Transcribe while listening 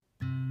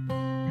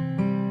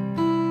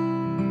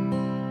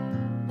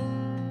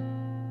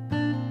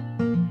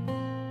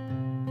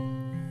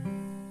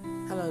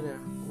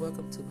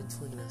to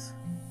Between Us.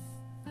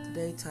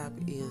 Today's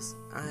topic is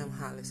I am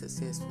highly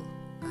successful.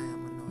 I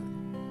am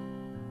anointed.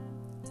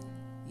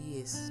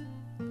 Yes,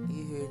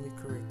 you heard me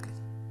correctly.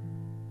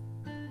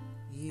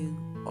 You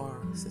are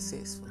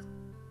successful.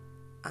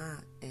 I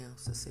am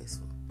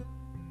successful.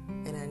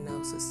 And I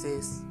know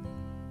success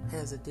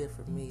has a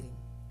different meaning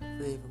for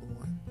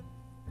everyone.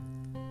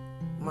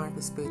 My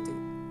perspective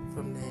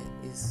from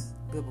that is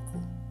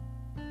biblical.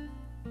 And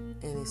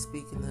it's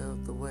speaking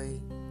of the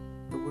way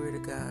the Word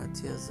of God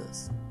tells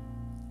us.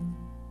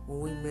 When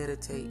we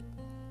meditate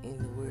in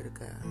the Word of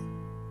God,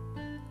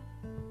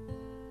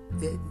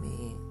 that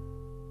man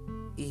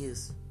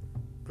is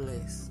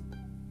blessed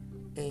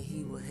and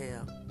he will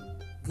have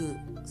good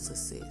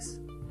success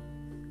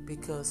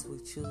because we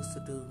choose to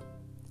do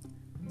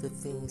the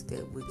things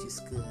that which is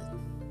good.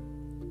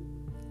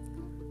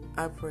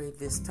 I pray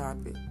this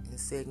topic and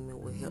segment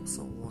will help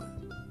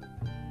someone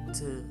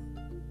to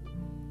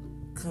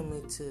come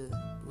into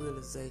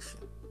realization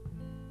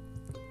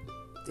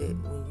that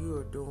when you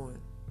are doing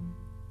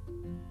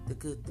the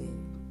good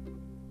thing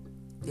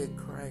that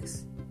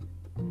Christ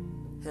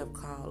have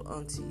called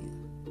unto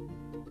you,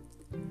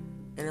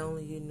 and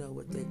only you know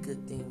what that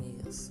good thing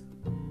is,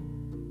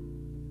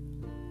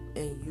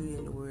 and you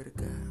in the Word of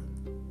God,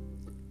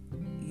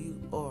 you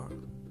are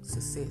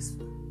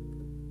successful.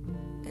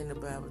 And the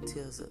Bible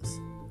tells us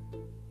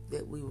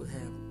that we will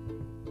have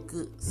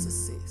good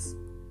success.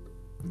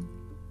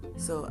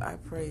 So I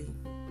pray,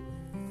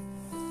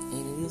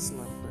 and it is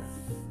my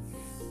prayer,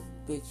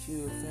 that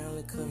you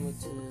finally come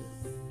into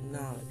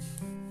knowledge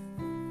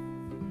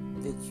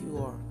that you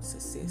are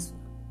successful.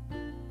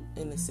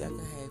 In the second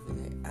half of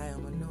that, I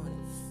am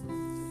anointed.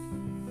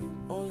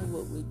 Only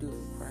what we do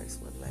for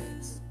Christ will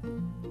last.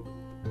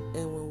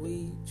 And when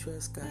we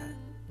trust God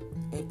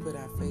and put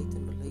our faith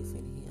and belief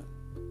in Him,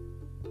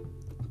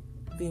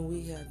 then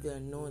we have the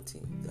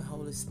anointing, the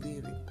Holy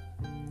Spirit,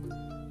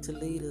 to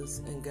lead us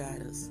and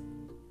guide us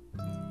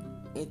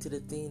into the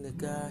thing that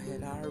God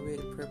had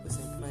already purposed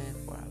and planned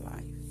for our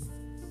life.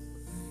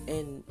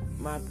 And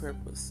my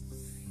purpose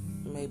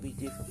may be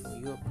different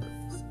from your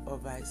purpose, or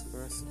vice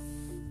versa.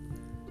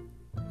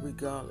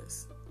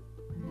 Regardless,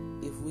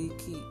 if we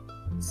keep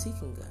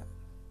seeking God,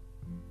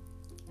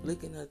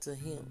 looking unto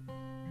Him,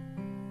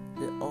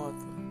 the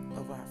author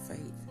of our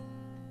faith,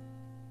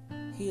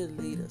 He'll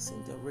lead us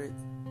and direct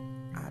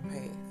our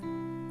path.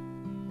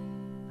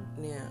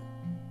 Now,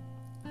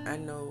 I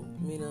know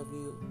many of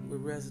you will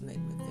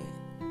resonate with that.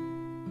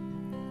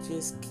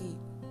 Just keep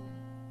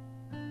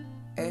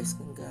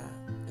asking God,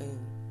 and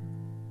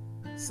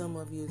some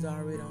of you is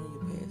already on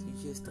your path, you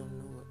just don't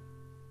know it.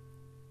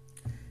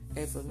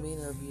 And for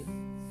many of you,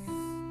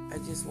 I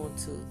just want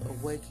to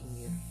awaken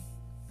you,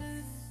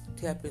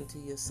 tap into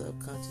your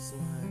subconscious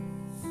mind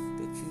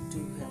that you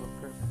do have a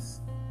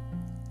purpose,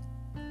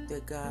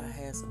 that God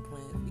has a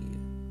plan for you.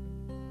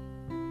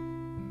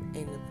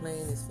 And the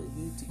plan is for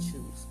you to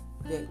choose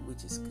that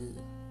which is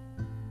good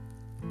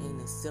and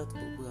the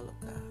acceptable will of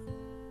God.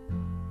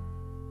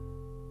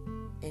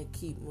 And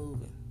keep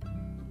moving.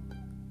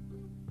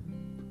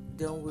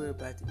 Don't worry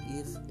about the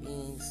ifs,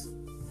 ands,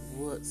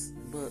 whats,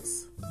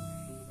 buts.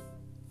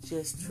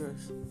 Just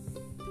trust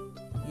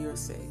your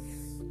Savior.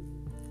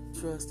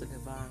 Trust the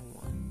Divine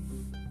One.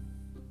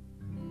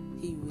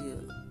 He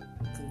will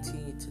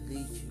continue to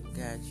lead you and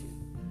guide you.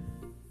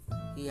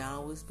 He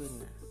always been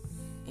there,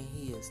 and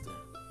He is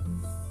there.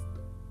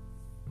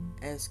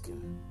 Ask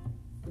Him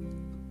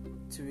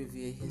to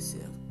reveal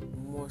Himself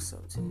more so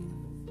to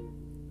you.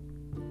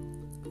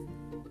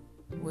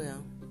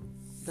 Well,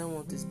 don't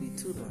want this to be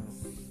too long,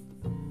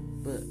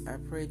 but I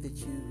pray that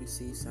you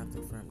receive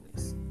something from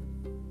this.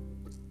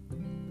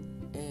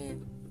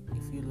 And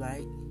if you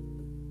like,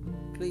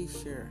 please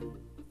share.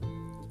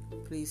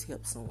 Please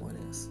help someone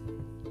else.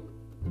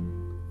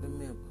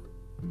 Remember,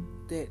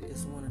 that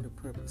is one of the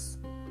purposes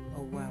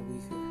of why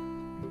we're here,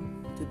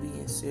 to be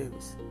in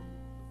service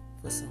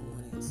for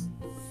someone else.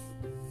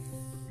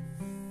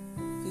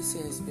 This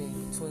has been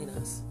Between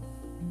Us.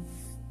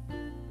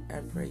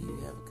 I pray you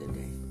have a good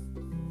day.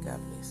 God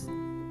bless.